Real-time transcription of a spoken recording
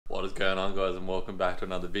What is going on, guys, and welcome back to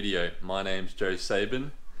another video. My name's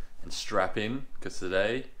Sabin, and strap in, because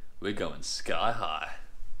today we're going sky high.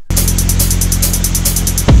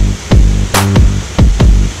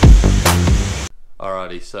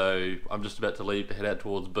 Alrighty, so I'm just about to leave to head out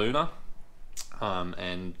towards Boona,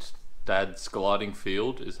 and Dad's gliding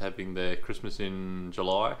field is having their Christmas in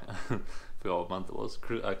July. Forgot what month it was.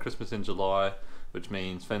 Christmas in July, which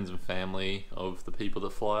means friends and family of the people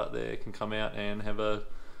that fly out there can come out and have a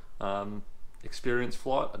experience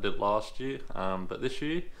flight. I did last year, but this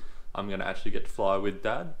year I'm going to actually get to fly with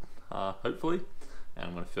Dad, hopefully, and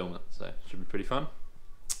I'm going to film it, so it should be pretty fun.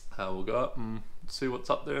 We'll go up and see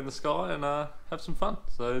what's up there in the sky and have some fun,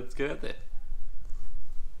 so let's get out there.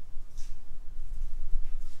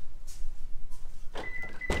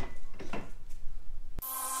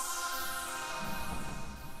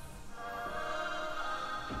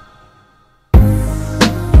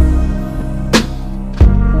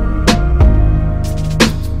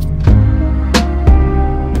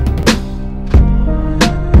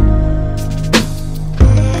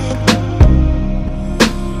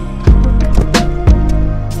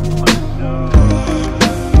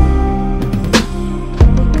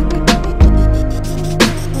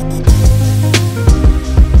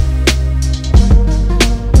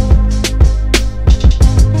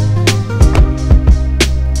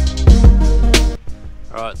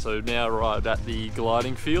 So we've now arrived at the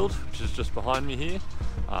gliding field, which is just behind me here.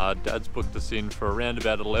 Dad's booked us in for around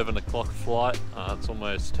about 11 o'clock flight. It's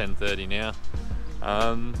almost 10:30 now.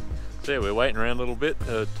 So yeah, we're waiting around a little bit.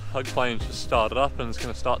 The tug plane's just started up and it's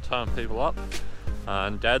going to start tying people up.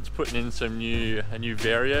 And Dad's putting in a new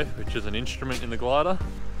vario, which is an instrument in the glider.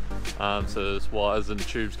 So there's wires and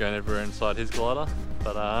tubes going everywhere inside his glider.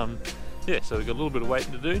 But yeah, so we've got a little bit of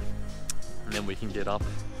waiting to do, and then we can get up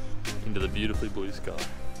into the beautifully blue sky.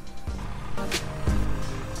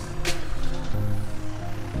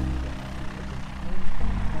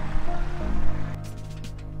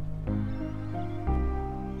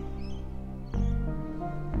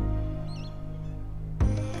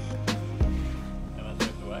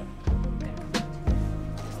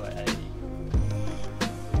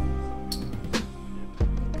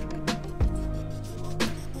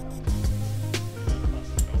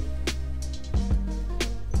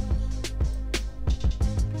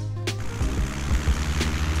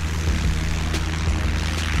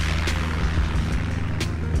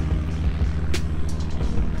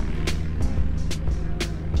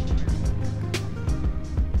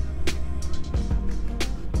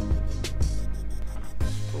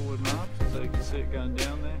 Going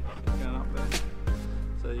down there, going up there,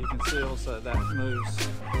 so you can see also that moves the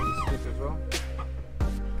stick as well.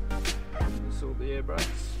 It's all the air brakes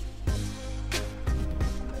and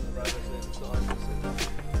the rotors inside. You see that?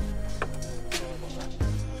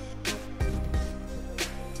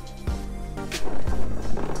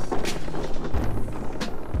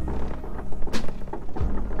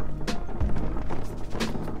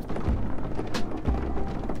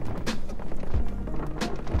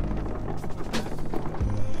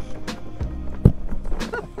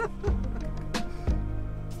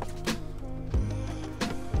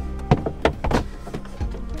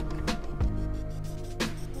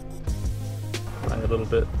 A little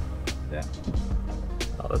bit. Yeah.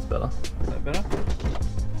 Oh, that's better. Is that better?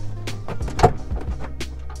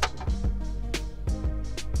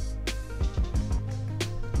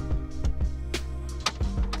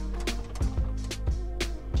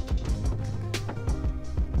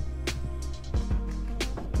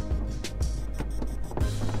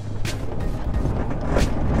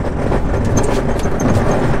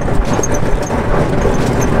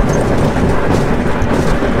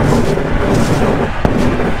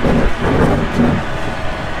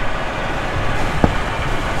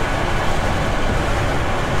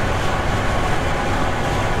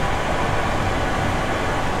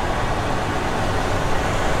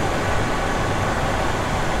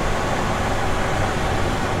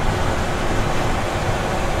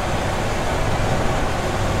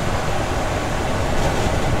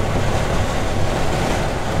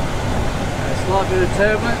 Slight bit of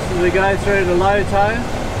turbulence as we go through the low tone.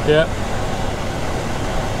 Yeah.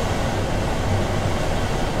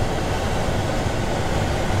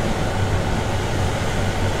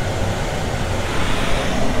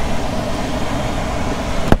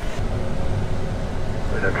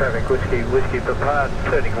 With traffic whiskey depart,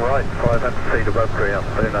 turning right 500 feet above ground,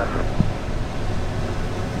 Boona.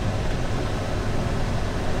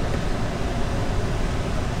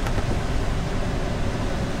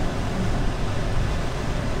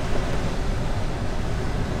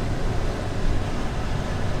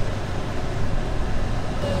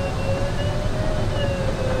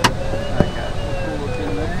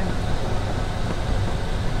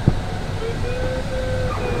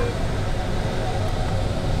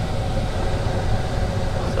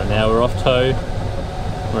 we're off tow.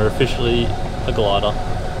 We're officially a glider.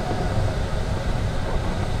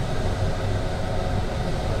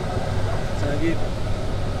 So you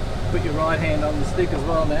put your right hand on the stick as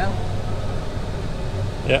well now.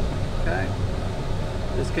 Yep. Okay.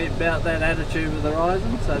 Just keep about that attitude with the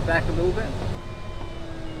horizon, so back a little bit.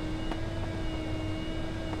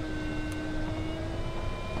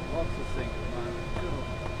 Lots of sink at the moment. Cool.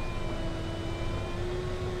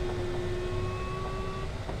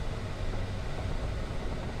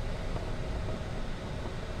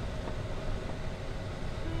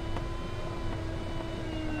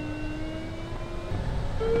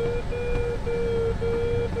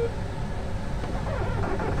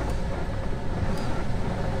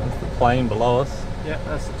 Plane below us. Yep,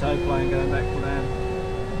 that's the tow plane going back to land.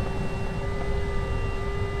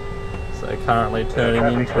 So currently turning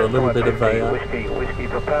into a little bit of a... Whiskey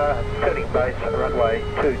Papa, turning base, runway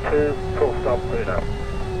 22, full stop, Bruno.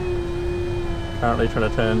 Currently trying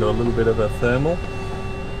to turn to a little bit of a thermal.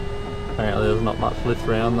 Apparently there's not much lift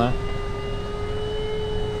around though.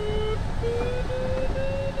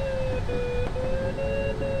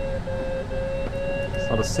 It's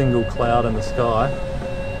not a single cloud in the sky.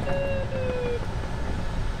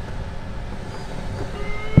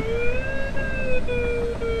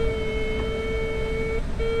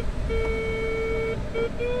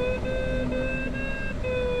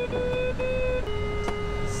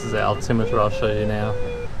 This is the altimeter I'll show you now.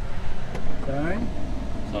 Sorry?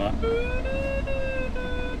 It's alright.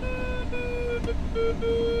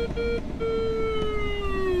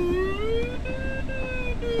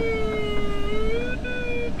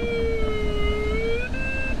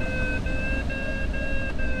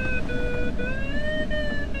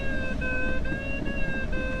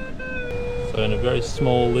 So in a very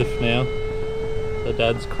small lift now. So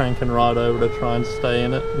Dad's cranking right over to try and stay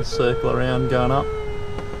in it and circle around going up.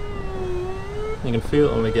 You can feel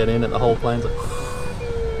it when we get in it, the whole plane's like...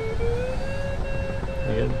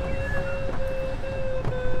 Again.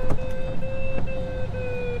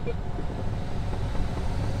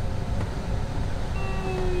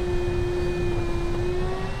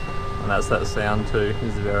 And that's that sound too,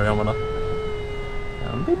 is the variometer.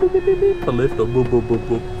 Beep, beep, beep, beep, beep for lift or boop boop boop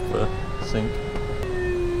boop for sink.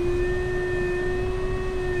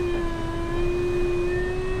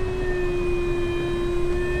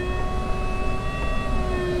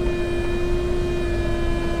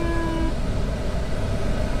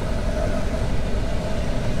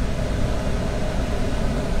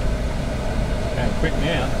 Quick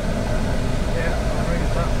now. Yeah, I'll bring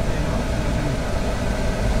it up.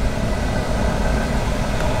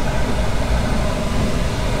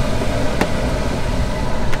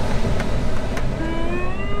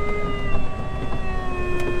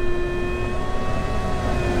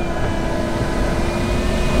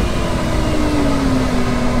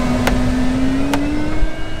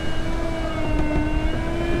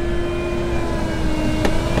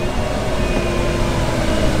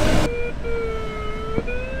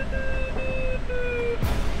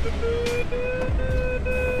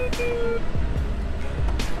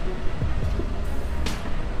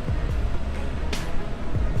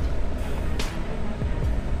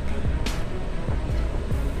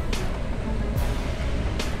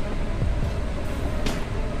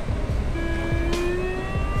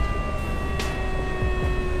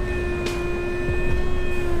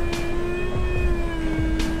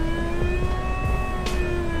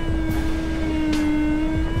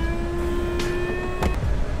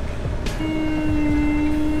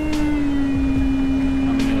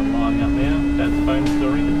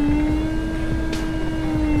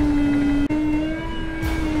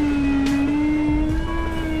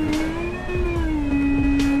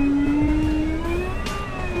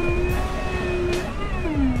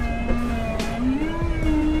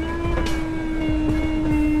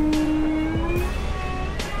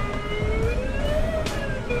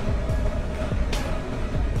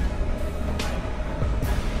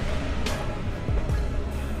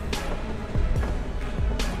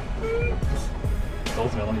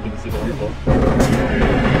 Ultimately, let me get to see the one.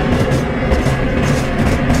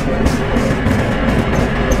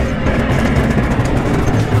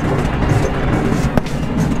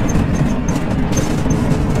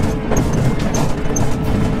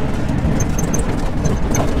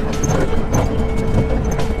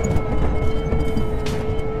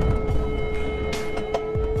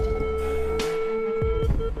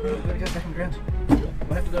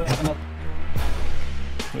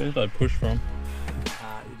 Where did I push from?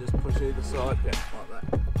 You just push either side, yeah, like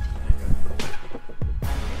that.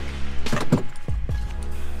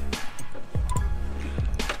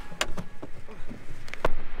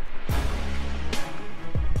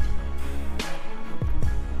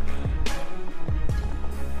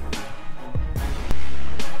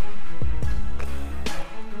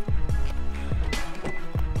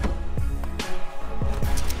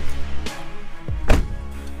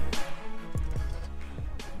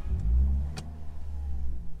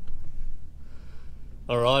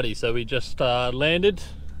 Alrighty, so we just landed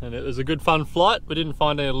and it was a good fun flight. We didn't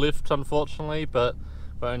find any lift unfortunately, but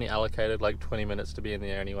we're only allocated like 20 minutes to be in the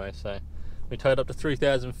air anyway, so we towed up to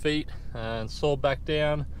 3,000 feet and soared back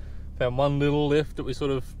down. Found one little lift that we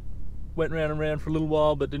sort of went round and round for a little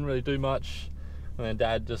while but didn't really do much, and then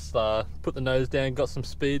Dad just put the nose down, got some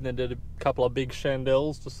speed, and then did a couple of big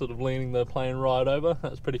chandelles, just sort of leaning the plane right over.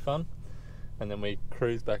 That was pretty fun. And then we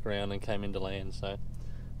cruised back around and came into land. So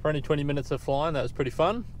for only 20 minutes of flying, that was pretty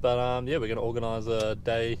fun. But yeah, we're going to organise a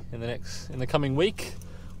day in the coming week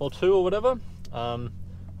or two or whatever.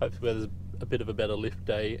 Hopefully there's a bit of a better lift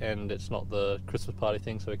day and it's not the Christmas party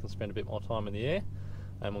thing, so we can spend a bit more time in the air.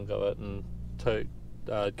 And we'll go out and go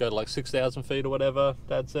to like 6,000 feet or whatever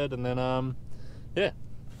Dad said, and then yeah,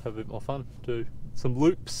 have a bit more fun, do some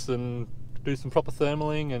loops and do some proper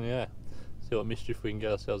thermaling, and yeah, see what mischief we can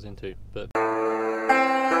get ourselves into. But